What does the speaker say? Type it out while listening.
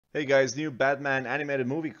Hey guys, new Batman animated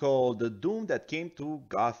movie called The Doom That Came to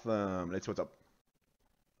Gotham. Let's see what's up.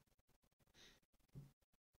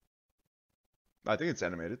 I think it's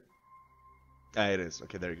animated. Ah, it is.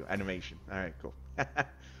 Okay, there you go. Animation. Alright, cool.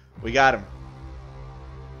 We got him.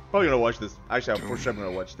 Probably gonna watch this. Actually, for sure I'm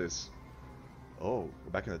gonna watch this. Oh,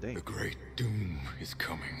 we're back in the day. The great doom is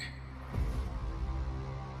coming.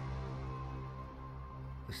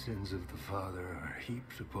 The sins of the father are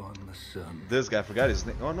heaped upon the son. This guy, I forgot his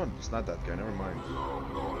name. Oh no, it's not that guy. Never mind.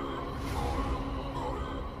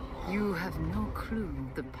 You have no clue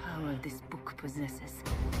the power this book possesses.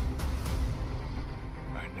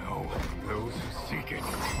 I know those who seek it.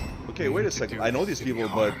 Okay, wait a second. I know these people,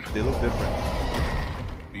 but they look different.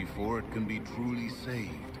 Before it can be truly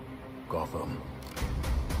saved, Gotham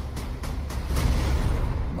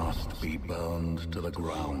must be burned to the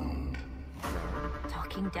ground.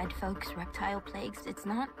 Talking dead folks, reptile plagues, it's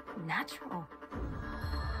not natural.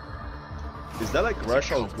 Is that like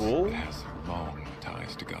Rush al Ghul? It has long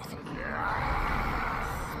ties to Gotham.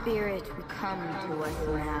 Spirit will come to us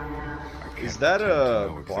now. Is that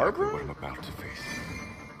Barbara? Barbara? What I'm about to face,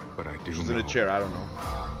 but I do She's know in a chair. I don't know.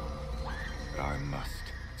 I must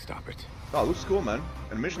stop it. Oh, looks cool, man.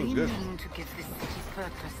 Animation We looks good. mean to give this city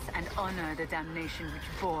purpose and honor the damnation which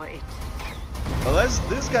bore it. Unless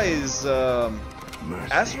this guy is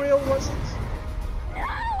Mercy. Azrael, was it?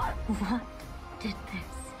 What did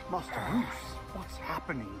this? Master Bruce, what's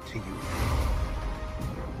happening to you?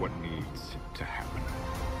 What needs to happen?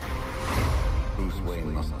 Bruce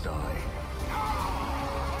Wayne must die.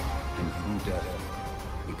 And through death,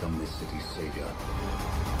 become this city's savior.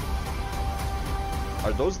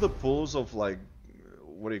 Are those the pools of like,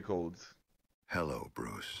 what are you called? Hello,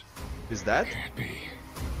 Bruce. Is that? Can't be.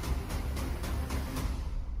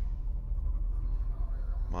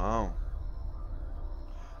 Wow.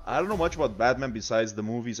 I don't know much about Batman besides the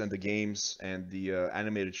movies and the games and the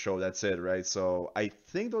animated show. That's it, right? So I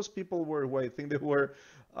think those people were who I think they were.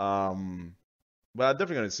 But I'm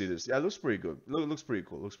definitely gonna see this. Yeah, it looks pretty good. Looks pretty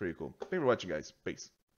cool. Looks pretty cool. Thank you for watching, guys. Peace.